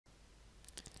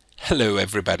Hello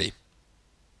everybody.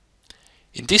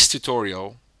 In this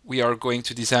tutorial we are going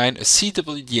to design a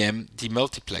CWDM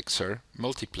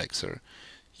demultiplexer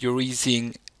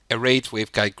using arrayed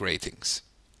waveguide gratings.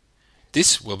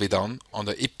 This will be done on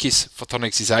the IPKISS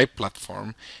Photonics design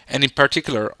platform and in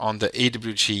particular on the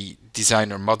AWG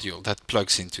Designer module that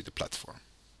plugs into the platform.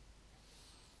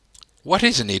 What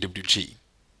is an AWG?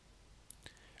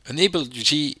 An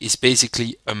AWG is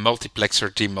basically a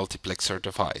multiplexer-demultiplexer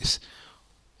device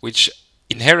which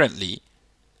inherently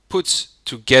puts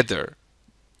together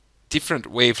different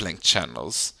wavelength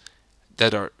channels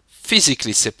that are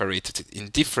physically separated in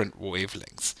different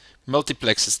wavelengths,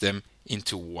 multiplexes them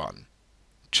into one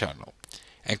channel.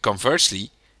 And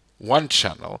conversely, one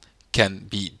channel can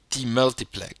be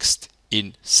demultiplexed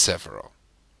in several.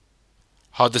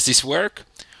 How does this work?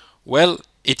 Well,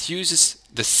 it uses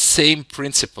the same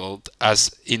principle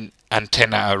as in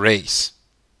antenna arrays.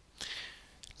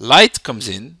 Light comes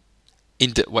in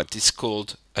what is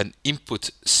called an input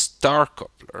star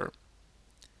coupler,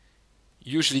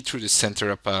 usually through the center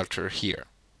aperture here.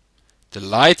 The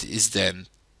light is then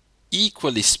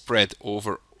equally spread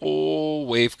over all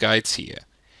waveguides here,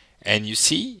 and you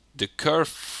see the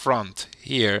curved front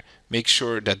here makes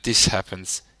sure that this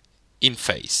happens in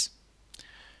phase.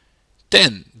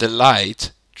 Then the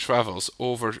light travels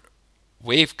over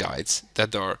waveguides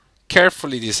that are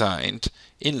carefully designed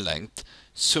in length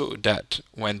so that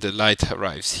when the light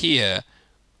arrives here,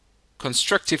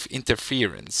 constructive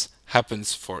interference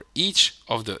happens for each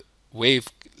of the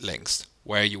wavelengths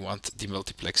where you want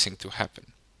demultiplexing to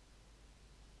happen.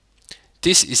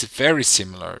 This is very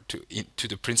similar to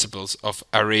the principles of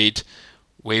arrayed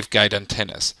waveguide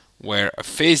antennas, where a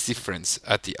phase difference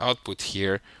at the output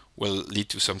here will lead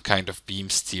to some kind of beam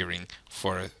steering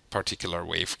for a particular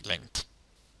wavelength.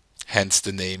 Hence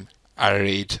the name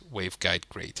arrayed waveguide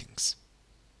gratings.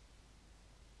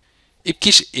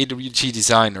 IPKISS AWG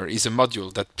Designer is a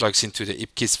module that plugs into the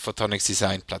IPKISS Photonics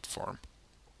design platform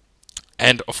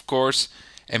and of course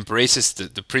embraces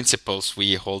the principles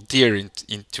we hold dear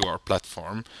into our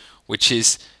platform, which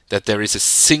is that there is a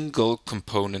single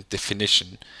component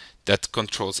definition that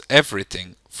controls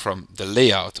everything from the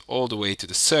layout all the way to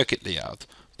the circuit layout,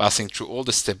 passing through all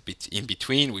the steps in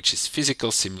between, which is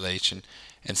physical simulation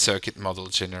and circuit model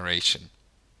generation.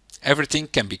 Everything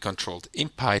can be controlled in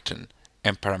Python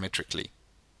and parametrically.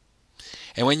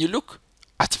 And when you look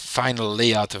at the final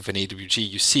layout of an AWG,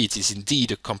 you see it is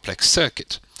indeed a complex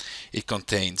circuit. It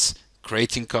contains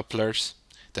grating couplers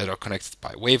that are connected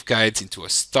by waveguides into a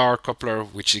star coupler,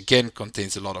 which again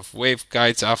contains a lot of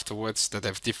waveguides afterwards that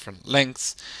have different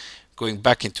lengths, going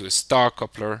back into a star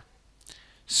coupler.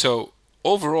 So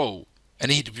overall, an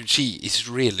AWG is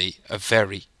really a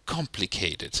very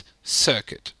complicated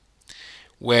circuit,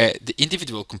 where the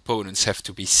individual components have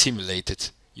to be simulated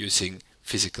using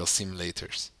physical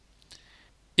simulators.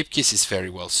 IPKISS is very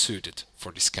well suited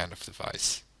for this kind of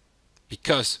device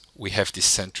because we have this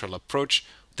central approach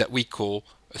that we call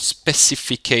a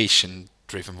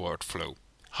specification-driven workflow.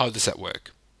 How does that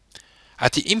work?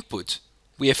 At the input,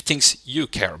 we have things you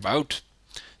care about,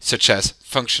 such as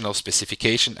functional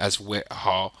specification, as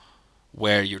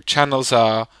where your channels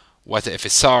are, what the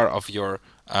FSR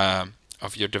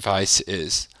of your device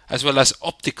is, as well as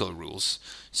optical rules,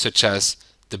 such as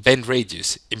the bend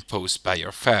radius imposed by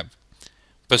your fab,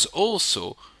 but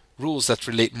also rules that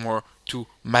relate more to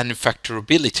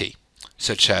manufacturability,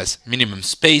 such as minimum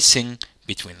spacing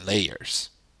between layers.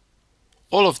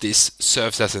 All of this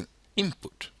serves as an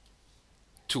input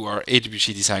to our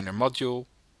AWG Designer module,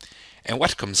 and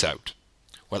what comes out?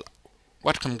 Well,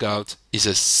 what comes out is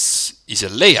a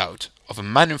layout of a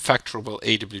manufacturable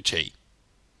AWG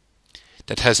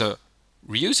that has a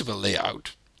reusable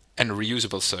layout and a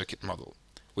reusable circuit model,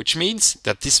 which means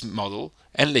that this model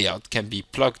and layout can be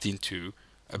plugged into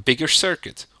a bigger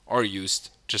circuit or used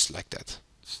just like that.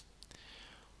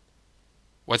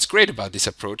 What's great about this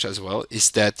approach as well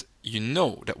is that you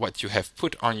know that what you have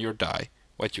put on your die,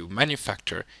 what you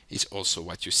manufacture, is also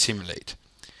what you simulate.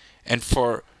 And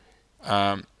for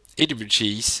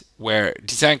AWGs where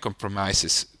design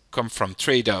compromises come from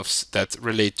trade-offs that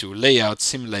relate to layout,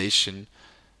 simulation,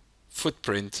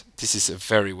 footprint, this is a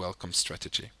very welcome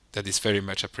strategy that is very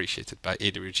much appreciated by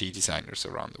AWG designers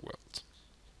around the world.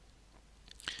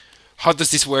 How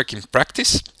does this work in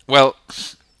practice? Well,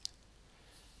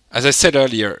 as I said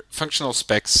earlier, functional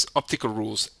specs, optical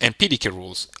rules, and PDK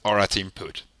rules are at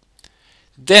input.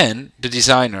 Then the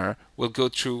designer will go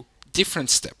through different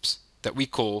steps that we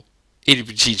call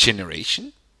AWG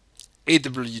generation,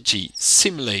 AWG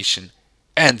simulation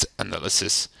and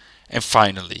analysis, and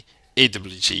finally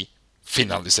AWG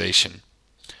finalization.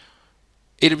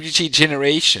 AWG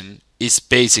generation is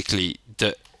basically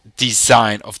the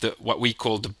design of the what we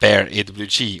call the bare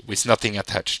AWG with nothing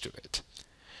attached to it.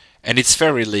 And it's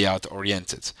very layout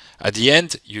oriented. At the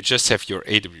end, you just have your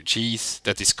AWGs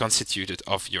that is constituted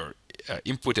of your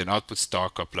input and output star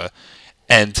coupler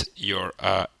and your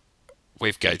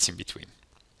waveguides in between.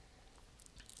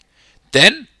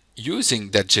 Then, using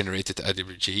that generated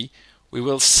AWG, we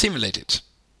will simulate it.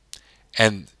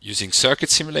 And using circuit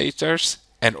simulators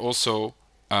and also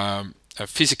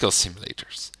physical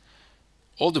simulators.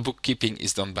 All the bookkeeping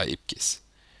is done by IPKISS.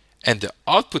 And the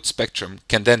output spectrum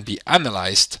can then be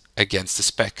analyzed against the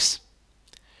specs.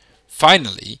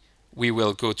 Finally, we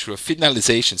will go through a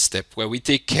finalization step where we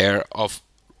take care of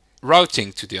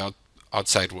routing to the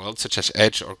outside world, such as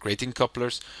edge or grating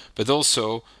couplers, but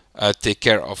also take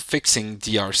care of fixing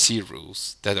DRC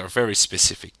rules that are very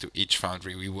specific to each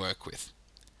foundry we work with.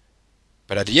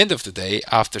 But at the end of the day,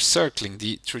 after circling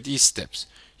through these steps,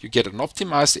 you get an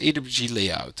optimized AWG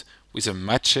layout with a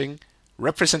matching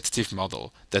representative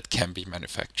model that can be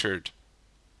manufactured.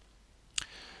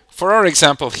 For our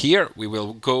example here, we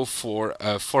will go for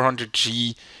a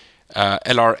 400G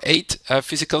LR8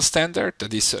 physical standard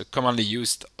that is commonly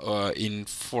used in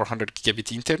 400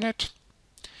 gigabit internet.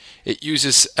 It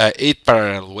uses 8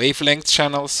 parallel wavelength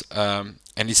channels and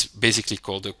is basically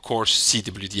called a coarse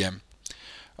CWDM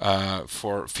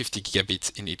for 50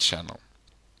 gigabits in each channel.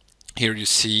 Here you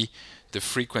see the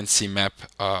frequency map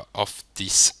of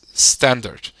this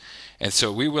standard. And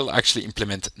so we will actually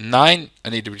implement an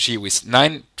AWG with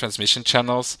 9 transmission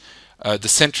channels. The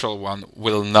central one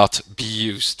will not be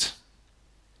used.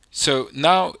 So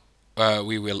now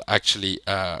we will actually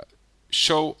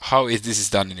show how this is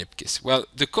done in IPKISS. Well,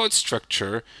 the code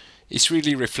structure is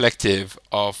really reflective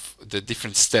of the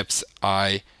different steps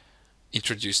I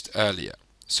introduced earlier.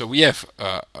 So we have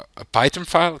a Python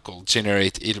file called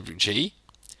generate AWG,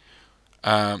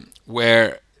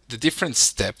 where the different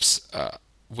steps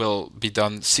will be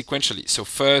done sequentially. So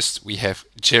first we have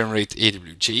generate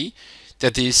AWG,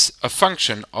 that is a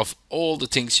function of all the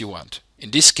things you want.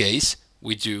 In this case,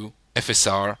 we do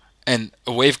FSR and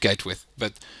a waveguide width,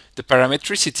 but the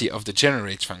parametricity of the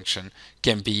generate function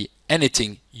can be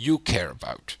anything you care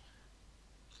about.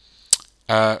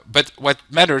 But what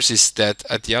matters is that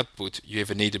at the output you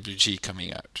have an AWG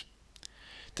coming out.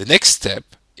 The next step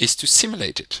is to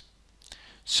simulate it.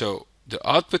 So the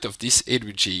output of this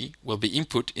AWG will be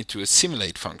input into a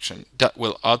simulate function that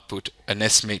will output an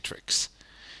S matrix,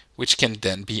 which can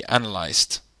then be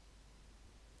analyzed.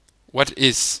 What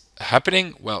is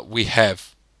happening? Well, we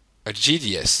have a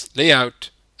GDS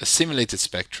layout, a simulated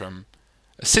spectrum,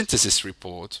 a synthesis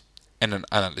report, and an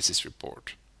analysis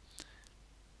report.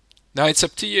 Now it's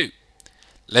up to you.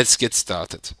 Let's get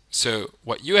started. So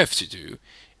what you have to do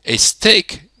is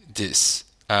take this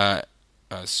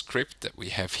script that we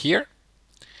have here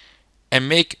and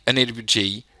make an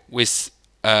AWG with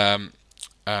an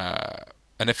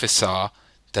FSR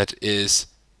that is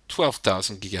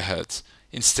 12,000 gigahertz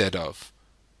instead of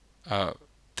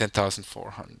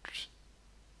 10,400.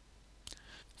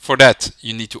 For that,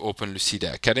 you need to open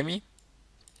Luceda Academy,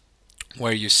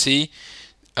 where you see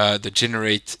the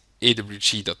generate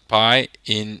awg.py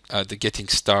in the getting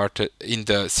started in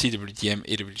the CWDM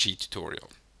AWG tutorial.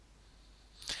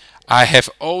 I have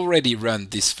already run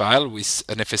this file with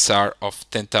an FSR of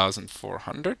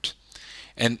 10,400,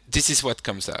 and this is what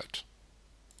comes out.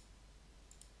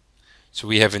 So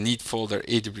we have a neat folder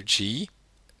AWG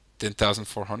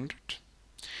 10,400,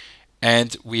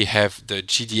 and we have the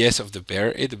GDS of the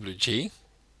bare AWG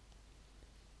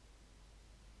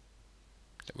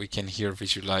that we can here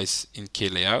visualize in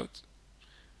K-layout.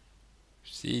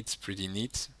 See, it's pretty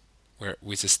neat, where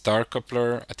with a star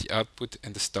coupler at the output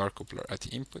and the star coupler at the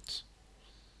input.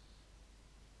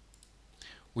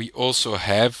 We also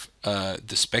have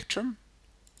the spectrum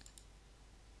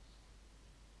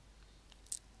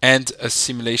and a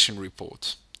simulation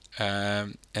report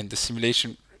and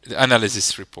the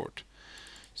analysis report.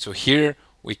 So here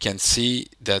we can see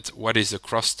that what is the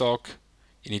crosstalk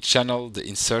in each channel, the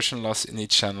insertion loss in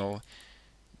each channel,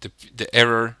 the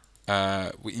error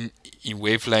in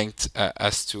wavelength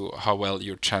as to how well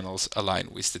your channels align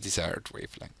with the desired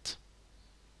wavelength.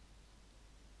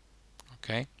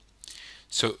 Okay,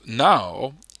 so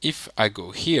now if I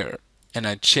go here and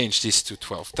I change this to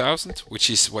 12,000, which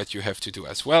is what you have to do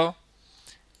as well,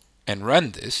 and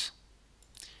run this,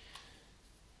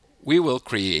 we will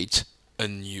create a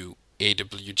new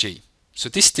AWG. So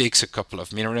this takes a couple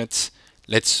of minutes.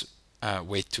 Let's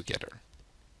wait together.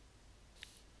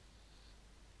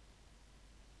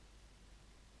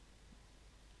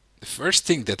 The first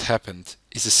thing that happened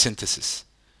is a synthesis.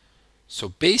 So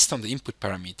based on the input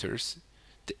parameters,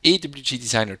 the AWG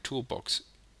Designer toolbox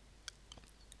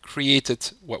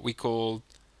created what we call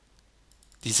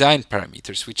design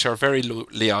parameters, which are very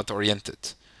layout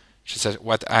oriented, such as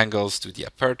what angles do the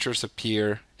apertures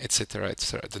appear, etc.,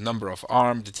 etc., the number of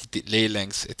arms, the delay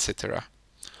lengths, etc.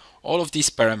 All of these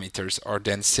parameters are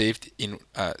then saved in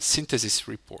a synthesis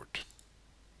report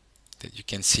that you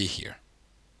can see here.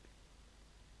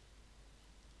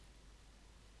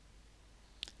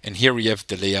 And here we have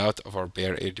the layout of our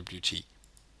bare AWG.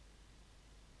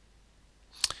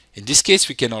 In this case,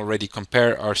 we can already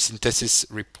compare our synthesis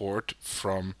report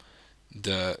from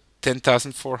the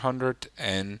 10,400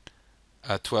 and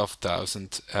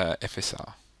 12,000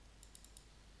 FSR.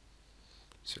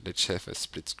 So let's have a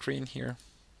split screen here.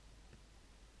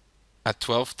 At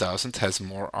 12,000 has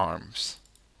more arms,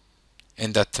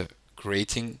 and that the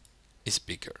grating is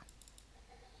bigger,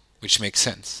 which makes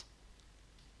sense.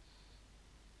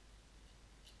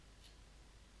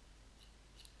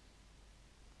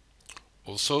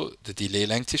 Also, the delay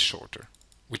length is shorter,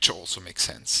 which also makes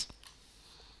sense.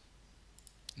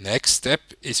 Next step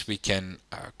is we can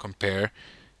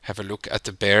have a look at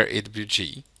the bare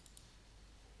AWG.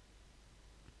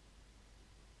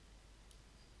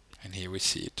 And here we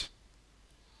see it.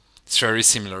 It's very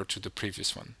similar to the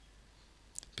previous one,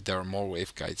 but there are more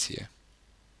waveguides here.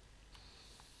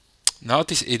 Now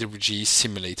this AWG is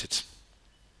simulated.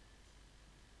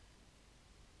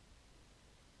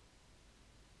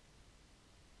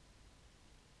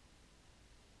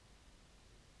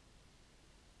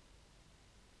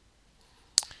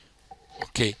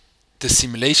 Okay, the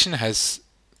simulation has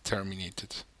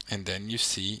terminated, and then you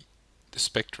see the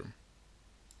spectrum.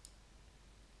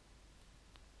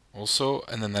 Also,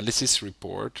 an analysis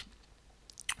report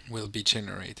will be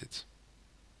generated.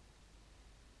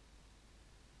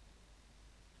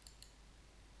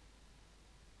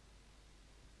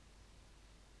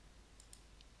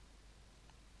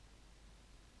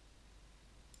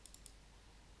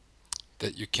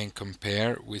 That you can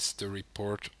compare with the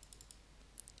report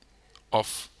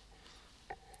of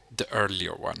the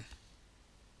earlier one,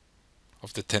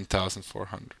 of the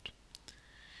 10,400.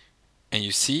 And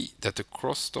you see that the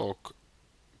crosstalk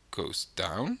goes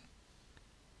down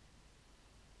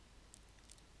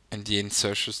and the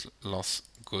insertion loss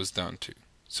goes down too.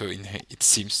 So it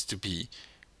seems to be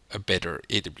a better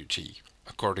AWG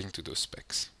according to those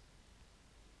specs.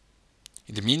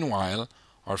 In the meanwhile,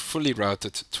 our fully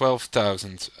routed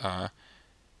 12,000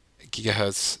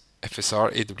 GHz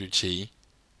FSR AWG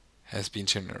has been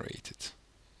generated,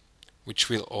 which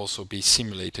will also be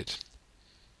simulated.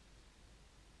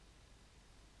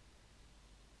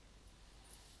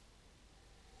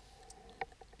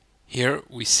 Here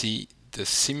we see the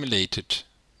simulated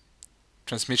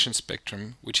transmission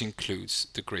spectrum, which includes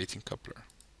the grating coupler.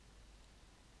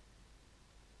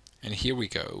 And here we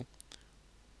go.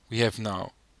 We have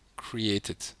now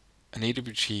created an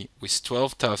AWG with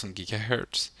 12,000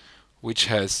 GHz, which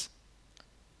has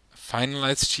a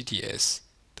finalized GDS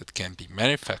that can be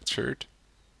manufactured,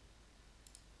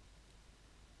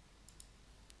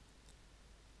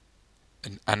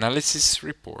 an analysis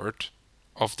report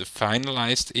of the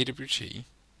finalized AWG,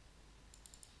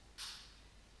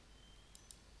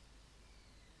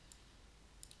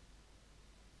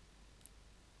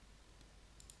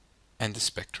 and the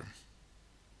spectrum.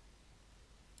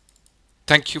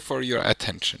 Thank you for your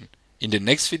attention. In the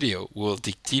next video, we will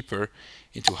dig deeper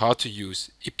into how to use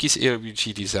IPKISS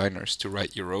AWG designers to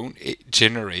write your own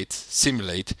generate,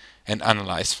 simulate, and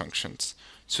analyze functions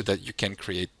so that you can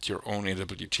create your own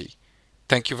AWG.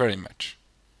 Thank you very much.